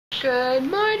Good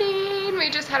morning.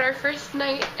 We just had our first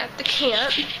night at the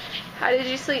camp. How did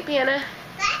you sleep, Hannah?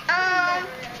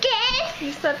 Good.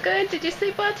 You slept good? Did you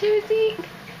sleep well too, Zeke?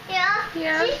 Yeah.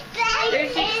 Yeah?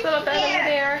 There's Zeke's little bed over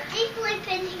there. Zeke sleeps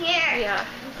in here. Yeah,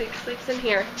 Zeke sleeps in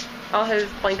here. All his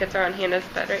blankets are on Hannah's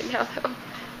bed right now, though.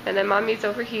 And then Mommy's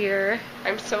over here.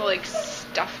 I'm so like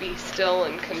stuffy still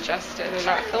and congested and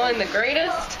not feeling the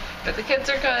greatest, but the kids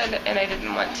are good and I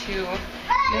didn't want to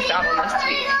miss out on this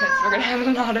week because we're gonna have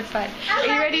a lot of fun. Are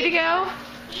you ready to go?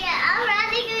 Yeah, I'm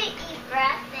ready to eat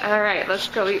breakfast. Alright, let's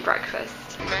go eat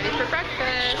breakfast. I'm ready for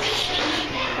breakfast.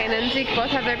 And then Zeke both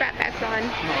have their backpacks on.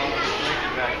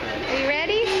 Are you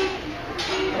ready?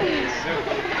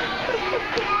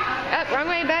 Oh, wrong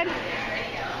way, bud.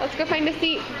 Let's go find a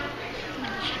seat.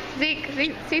 Zeke,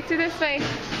 seats are this way.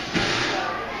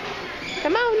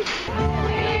 Come on.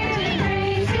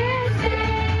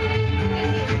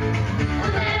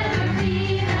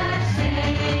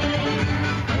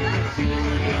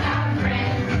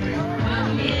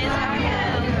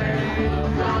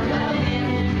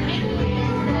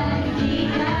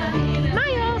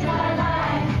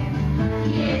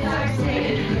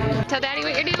 Tell Daddy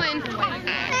what you're doing. What do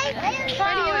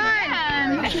you want?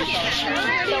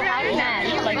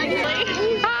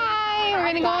 Hi, we're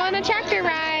gonna go on a tractor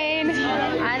ride.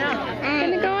 We're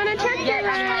gonna go on a tractor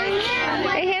ride.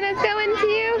 Hey, Hannah's going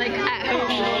too? Like at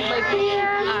home, like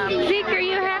Zeke, are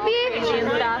you happy? and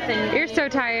stuff, and You're so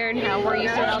tired. we're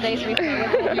used to it all day, so we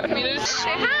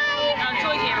Say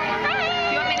hi.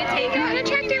 You want me to take Go on a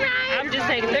tractor ride. I'm just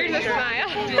saying, There's a smile.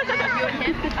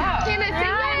 Hannah, say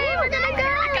yay, we're gonna go.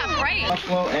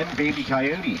 Buffalo and baby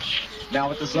coyote. Now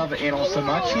with this love of animals so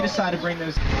much, he decided to bring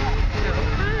those. Is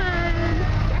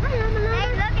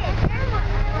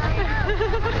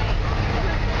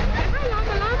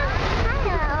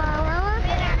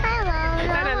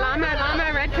that a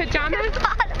llama red pajama?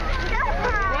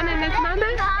 One in his mama?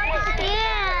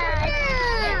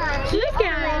 Look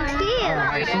at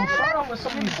Alright, so we'll start off with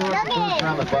some of these birds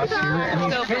around the bus here,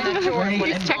 and he's very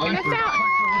He's checking us out.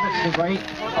 To the right,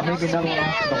 maybe another one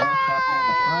off to the left, in the front.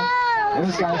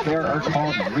 Those guys there are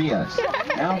called Rias.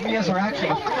 Now, Rias are actually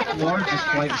the fifth largest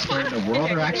flight spider in the world.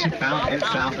 They're actually found in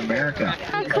South America.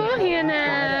 How cool,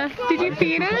 Hannah. Did you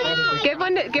feed him? Give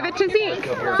it to Zeke.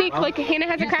 Zeke, look, Hannah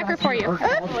has a cracker for you.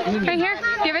 Right here.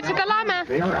 Give it to the llama.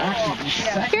 They are actually the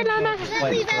second Here, llama. largest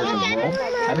flight spider in the world,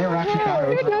 and they were actually found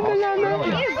over in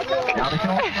Australia. Now, they can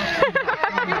also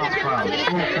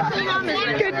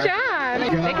Good job.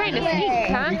 They kind of stink,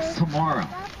 huh? tomorrow.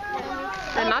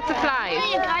 And lots of flies.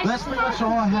 That's pretty much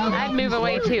all I have. I'd move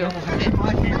away too.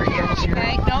 My favorite animals here.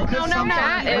 No.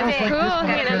 That is cool,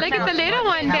 Hannah. Look at the little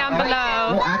one down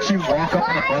below. We'll actually walk up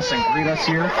on the bus and greet us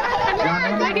here. Look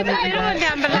at the little one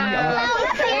down below.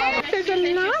 There's a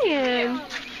lion.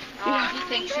 He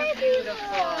thinks you're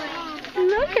beautiful.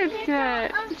 Look at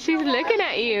that. She's looking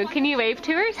at you. Can you wave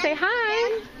to her? Say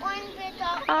hi.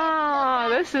 Oh,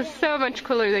 this is so much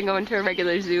cooler than going to a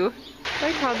regular zoo.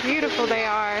 Look how beautiful they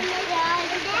are.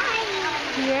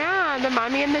 Yeah, the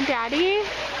mommy and the daddy.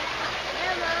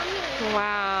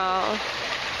 Wow.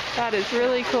 That is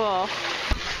really cool.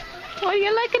 What are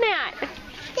you looking at?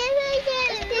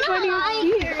 What do you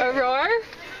see? A roar?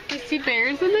 You see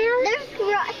bears in there?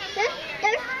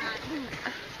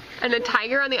 And a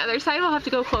tiger on the other side. We'll have to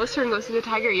go closer and go see the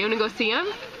tiger. You want to go see him?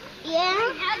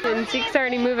 Yeah. And Zeke's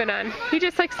already moving on. He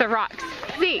just likes the rocks.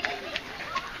 Zeke,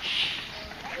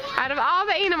 out of all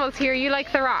the animals here, you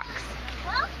like the rocks.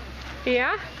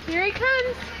 Yeah? Here he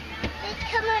comes.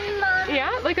 Come on, Mom. Yeah?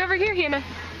 Look over here, Hannah.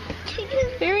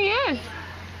 There he is.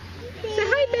 Say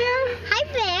hi, bear. Hi,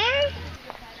 Bear.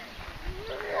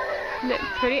 Isn't it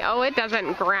pretty? Oh, it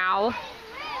doesn't growl.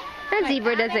 That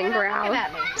zebra doesn't growl.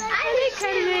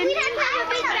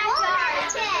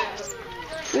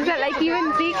 Is that like you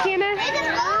and Zeke, Hannah?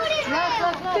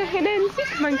 The Hannah and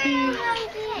Zeke monkey.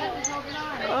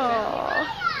 Oh,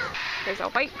 there's a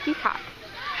white peacock.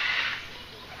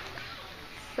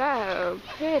 So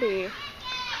pretty.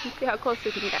 Let's see how close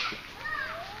we can get.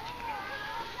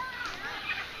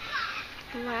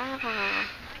 Wow.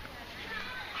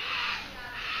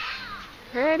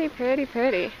 Pretty, pretty,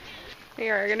 pretty. We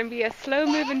are going to be a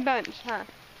slow-moving bunch, huh?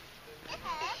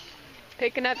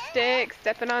 Picking up sticks,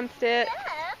 stepping on sticks.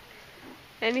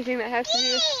 Anything that has to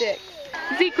do with sticks.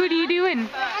 Zeke, what are you doing?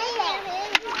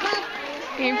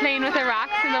 Are you playing with the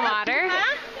rocks in the water?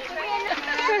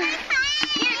 Here,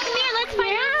 come here, let's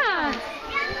play. Yeah.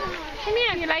 Come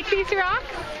here. You like these rocks?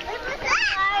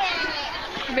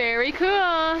 Very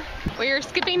cool. We are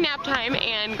skipping nap time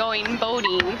and going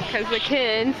boating because the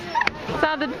kids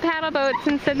saw the paddle boats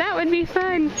and said that would be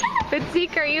fun. But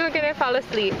Zeke, are you going to fall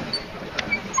asleep?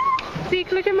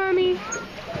 Zeke, look at mommy.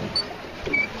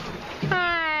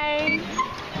 Hi.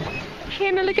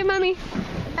 Hannah, look at mommy.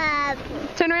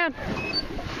 Turn around.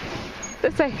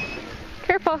 This way.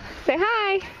 Careful. Say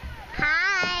hi.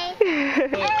 Hi.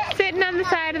 Sitting on the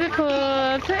side of the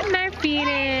pool, putting our feet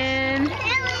in.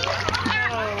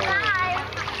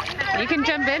 You can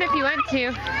jump in if you want to.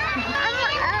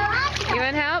 You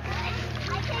want help?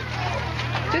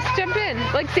 Just jump in.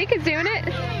 Like Zeke is doing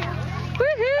it.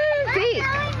 Woohoo, Zeke.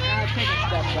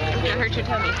 Don't hurt your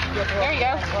tummy. There you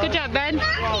go. Good job, bud.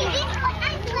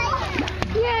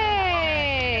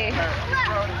 Yay.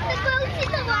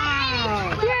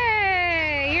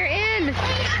 Yay, you're in.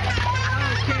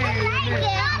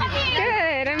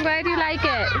 Good, I'm glad you like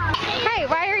it. Hey,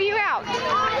 why are you out?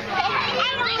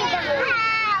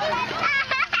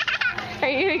 Are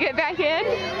you gonna get back in?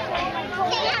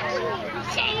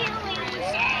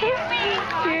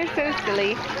 You're so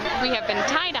silly. We have been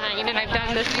tie-dyeing and I've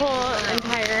done this whole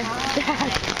entire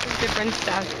stack of different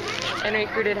stuff and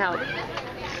recruited help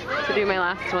to do my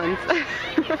last ones.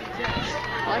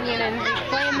 While Hannah and Zeke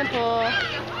play in the pool.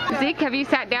 Zeke, have you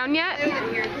sat down yet?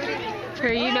 Or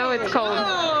you know it's cold.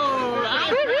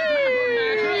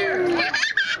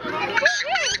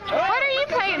 What are you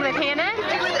playing with, Hannah?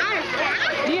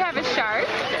 Do you have a shark?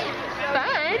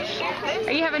 Fun.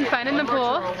 Are you having fun in the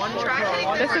pool?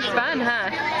 This is fun, huh?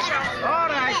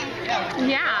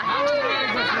 Yeah.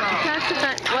 That's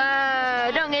fun.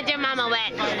 Whoa, don't get your mama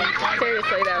wet.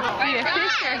 Seriously though. Here's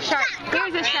a shark.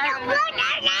 Here's a shark.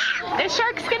 The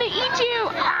shark's gonna eat you.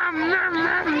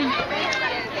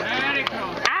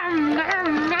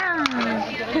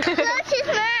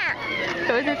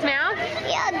 So is it smell?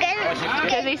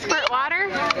 Does he squirt water?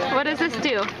 What does this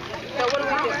do?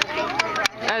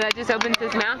 Oh, that just opens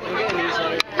his mouth?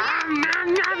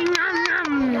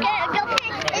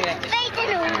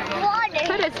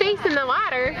 Put his face in the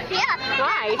water? Yeah.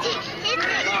 Why?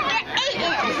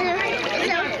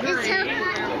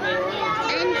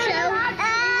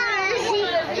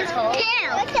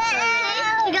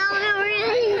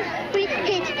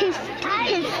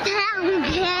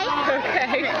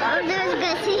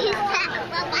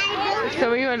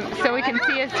 So we can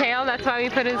see his tail? That's why we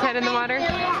put his head in the water?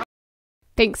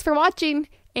 Thanks for watching,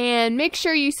 and make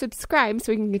sure you subscribe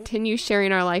so we can continue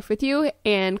sharing our life with you,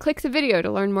 and click the video to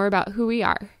learn more about who we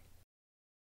are.